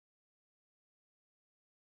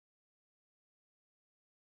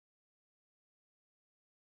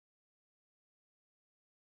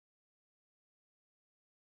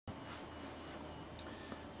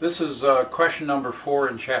This is question number 4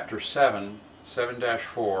 in chapter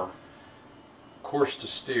 7-4, course to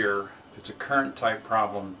steer. It's a current type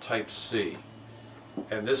problem, type C.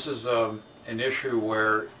 And this is an issue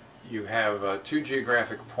where you have 2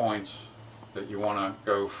 geographic points that you want to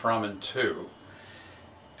go from and to.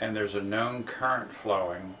 And there's a known current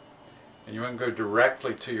flowing. And you want to go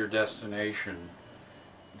directly to your destination.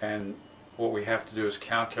 And what we have to do is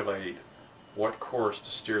calculate what course to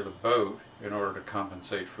steer the boat in order to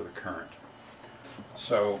compensate for the current.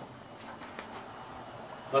 So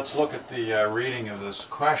let's look at the reading of this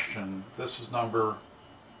question. This is number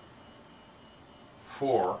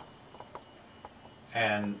 4,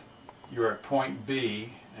 and you're at point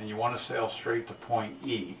B and you want to sail straight to point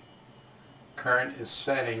E. Current is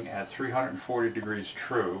setting at 340 degrees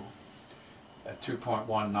true at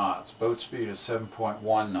 2.1 knots. Boat speed is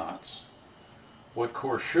 7.1 knots. What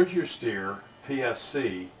course should you steer,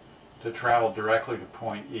 PSC, to travel directly to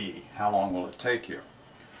point E? How long will it take you?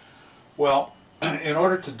 Well, in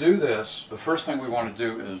order to do this, the first thing we want to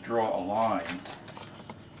do is draw a line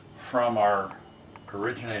from our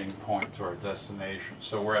originating point to our destination.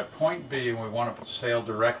 So we're at point B and we want to sail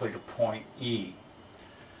directly to point E.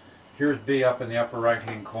 Here's B up in the upper right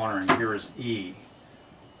hand corner and here is E.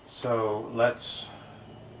 So let's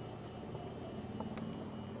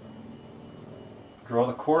draw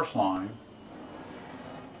the course line.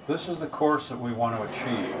 This is the course that we want to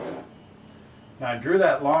achieve. Now I drew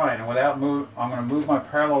that line, and I'm going to move my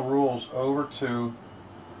parallel rules over to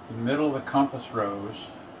the middle of the compass rose,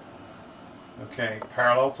 okay,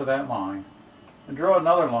 parallel to that line, and draw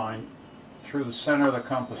another line through the center of the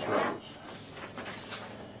compass rose.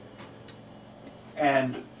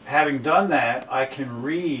 And having done that, I can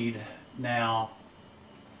read now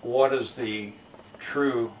what is the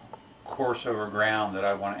true course over ground that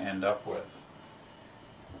I want to end up with.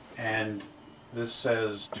 And this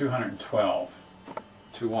says 212.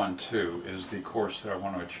 212 is the course that I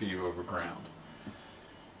want to achieve over ground.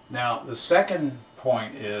 Now the second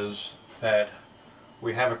point is that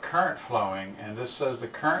we have a current flowing, and this says the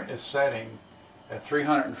current is setting at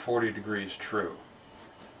 340 degrees true.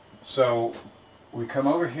 So we come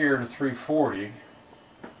over here to 340.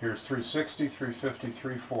 Here's 360, 350,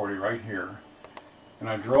 340 right here. And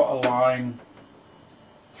I draw a line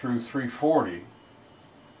through 340.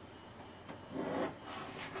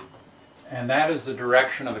 And that is the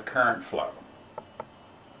direction of the current flow.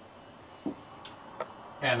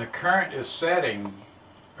 And the current is setting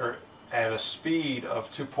at a speed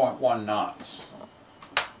of 2.1 knots.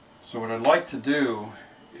 So what I'd like to do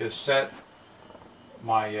is set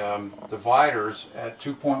my dividers at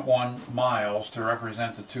 2.1 miles to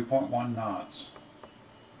represent the 2.1 knots.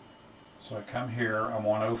 So I come here, I'm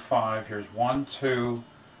 105, here's 1, 2,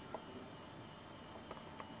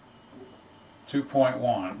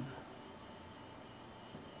 2.1.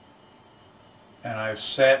 And I've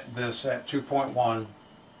set this at 2.1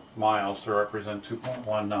 miles to represent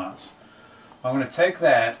 2.1 knots. I'm going to take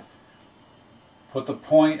that, put the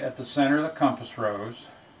point at the center of the compass rose,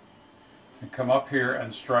 and come up here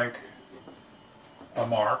and strike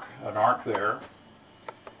an arc there.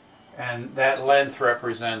 And that length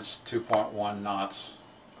represents 2.1 knots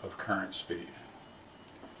of current speed.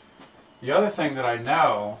 The other thing that I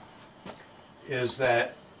know is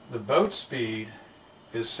that the boat speed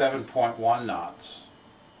is 7.1 knots.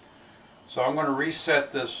 So I'm going to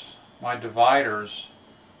reset my dividers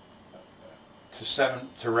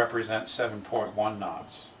to represent 7.1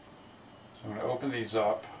 knots. So I'm going to open these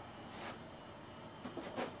up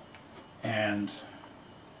and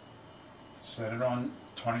set it on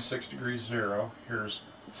 26 degrees 0. Here's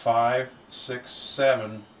 5, 6,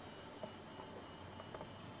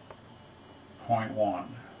 7.1.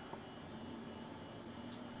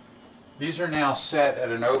 These are now set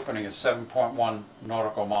at an opening of 7.1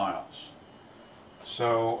 nautical miles.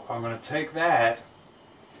 So I'm going to take that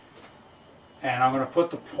and I'm going to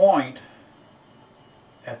put the point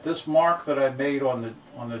at this mark that I made on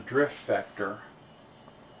the drift vector,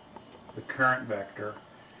 the current vector,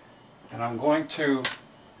 and I'm going to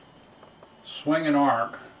swing an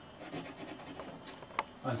arc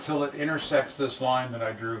until it intersects this line that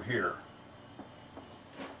I drew here.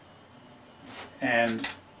 And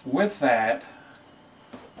with that,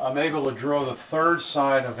 I'm able to draw the third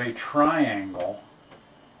side of a triangle,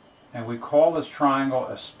 and we call this triangle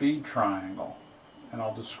a speed triangle, and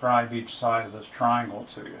I'll describe each side of this triangle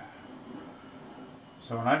to you.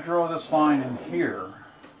 So when I draw this line in here,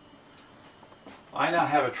 I now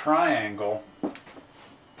have a triangle. I'm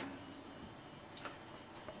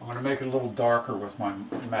going to make it a little darker with my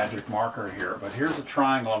magic marker here, but here's the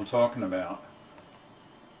triangle I'm talking about.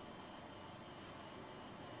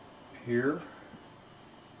 here,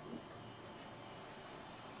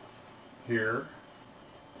 here,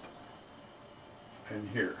 and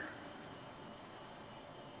here.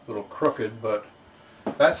 A little crooked, but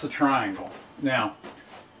that's the triangle. Now,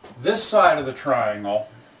 this side of the triangle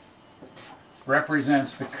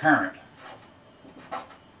represents the current.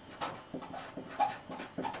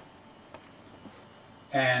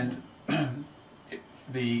 And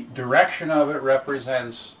the direction of it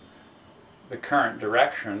represents the current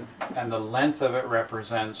direction, and the length of it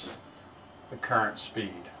represents the current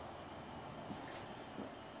speed.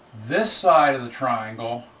 This side of the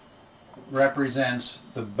triangle represents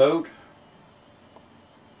the boat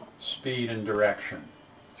speed and direction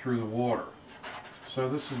through the water. So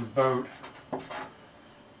this is the boat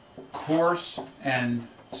course and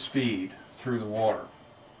speed through the water.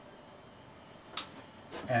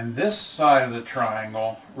 And this side of the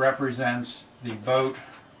triangle represents the boat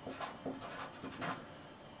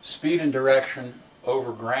speed and direction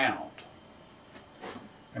over ground.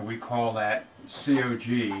 And we call that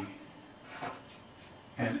COG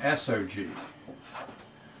and SOG.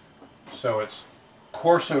 So it's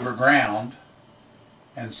course over ground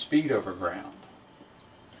and speed over ground.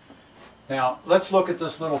 Now let's look at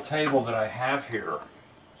this little table that I have here.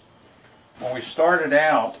 When we started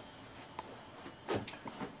out,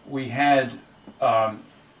 we had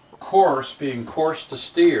course being course to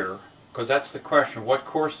steer, because that's the question. What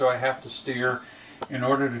course do I have to steer in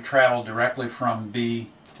order to travel directly from B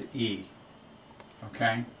to E?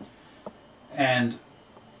 Okay? And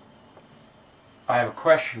I have a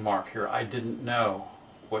question mark here. I didn't know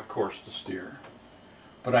what course to steer.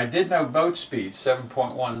 But I did know boat speed,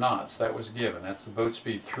 7.1 knots. That was given. That's the boat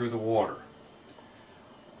speed through the water.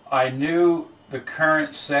 I knew the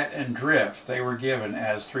current, set, and drift. They were given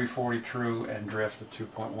as 340 true and drift of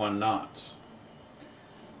 2.1 knots.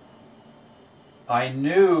 I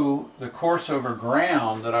knew the course over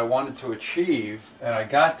ground that I wanted to achieve, and I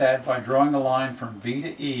got that by drawing a line from B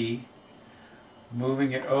to E,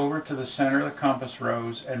 moving it over to the center of the compass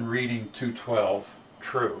rose, and reading 212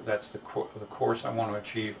 true. That's the course I want to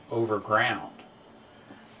achieve over ground.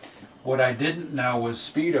 What I didn't know was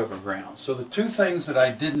speed over ground. So the two things that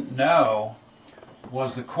I didn't know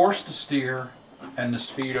was the course to steer and the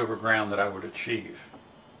speed over ground that I would achieve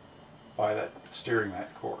by steering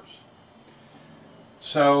that course.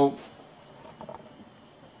 So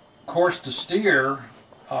course to steer,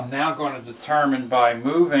 I'm now going to determine by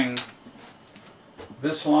moving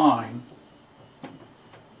this line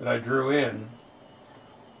that I drew in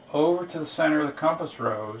over to the center of the compass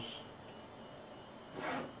rose,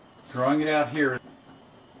 drawing it out here,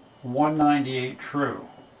 198 true.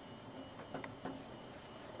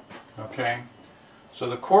 Okay, so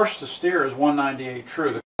the course to steer is 198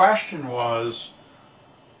 true. The question was,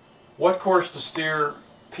 what course to steer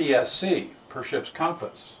PSC, per ship's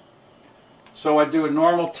compass? So I do a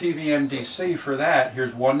normal TVMDC for that.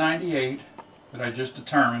 Here's 198 that I just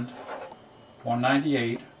determined,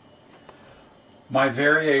 198. My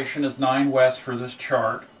variation is 9 west for this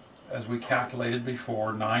chart, as we calculated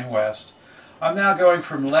before, 9 west. I'm now going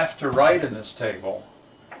from left to right in this table.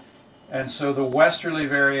 And so the westerly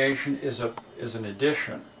variation is an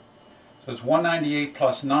addition. So it's 198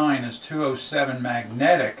 plus 9 is 207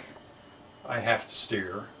 magnetic I have to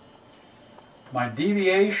steer. My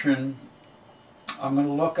deviation, I'm going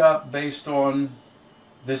to look up based on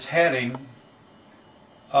this heading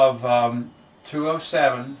of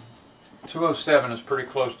 207. 207 is pretty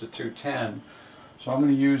close to 210. So I'm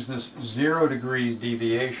going to use this 0 degree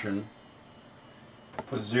deviation,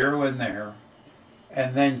 put 0 in there,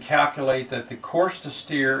 and then calculate that the course to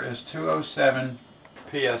steer is 207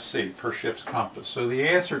 PSC, per ship's compass. So the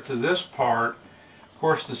answer to this part,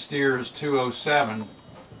 course to steer, is 207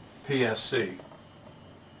 PSC.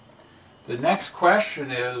 The next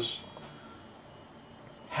question is,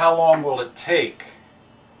 how long will it take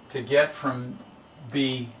to get from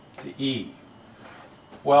B to E?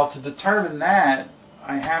 Well, to determine that,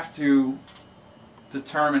 I have to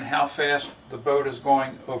determine how fast the boat is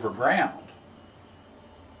going over ground.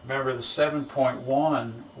 Remember, the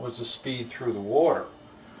 7.1 was the speed through the water.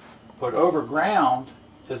 But over ground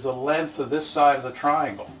is the length of this side of the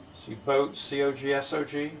triangle. See boat, COG,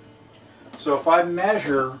 SOG? So if I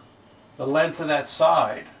measure the length of that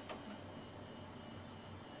side,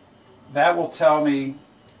 that will tell me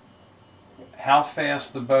how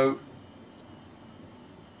fast the boat.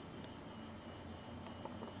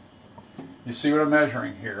 You see what I'm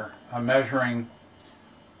measuring here? I'm measuring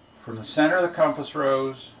from the center of the compass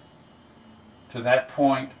rose to that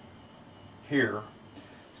point here.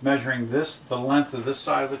 It's measuring the length of this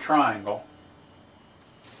side of the triangle.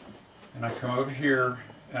 And I come over here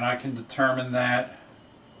and I can determine that,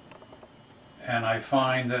 and I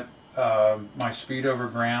find that my speed over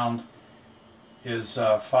ground is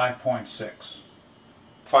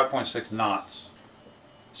 5.6 knots.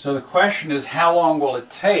 So the question is, how long will it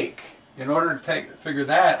take? In order to figure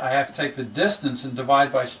that, I have to take the distance and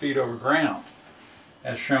divide by speed over ground,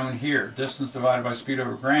 as shown here. Distance divided by speed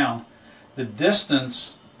over ground. The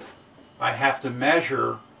distance I have to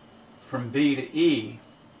measure from B to E,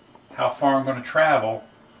 how far I'm going to travel.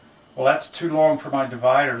 Well, that's too long for my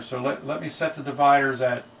dividers, so let me set the dividers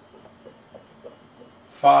at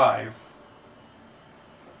 5.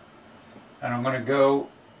 And I'm going to go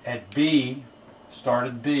at B, start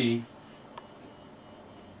at B,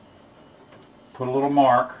 put a little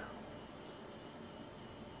mark,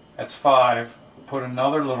 that's 5, put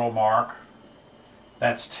another little mark,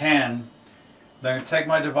 that's 10. Then I'm going to take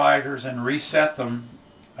my dividers and reset them.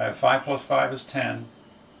 I have 5 plus 5 is 10.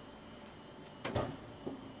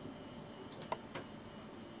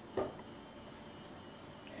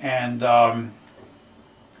 And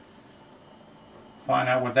find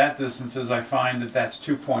out what that distance is. I find that that's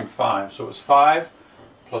 2.5. So it's 5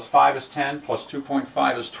 plus 5 is 10 plus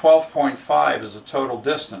 2.5 is 12.5 is the total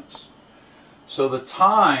distance. So the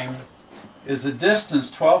time is the distance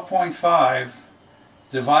 12.5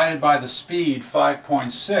 divided by the speed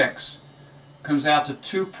 5.6 comes out to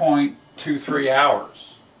 2.23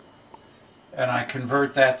 hours. And I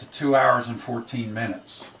convert that to 2 hours and 14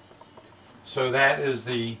 minutes. So that is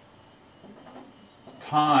the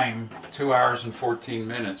time, 2 hours and 14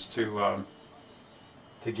 minutes to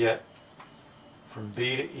get from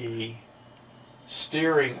B to E,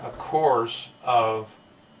 steering a course of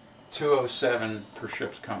 207 per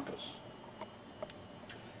ship's compass.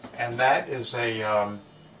 And that is a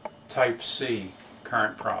type C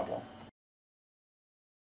current problem.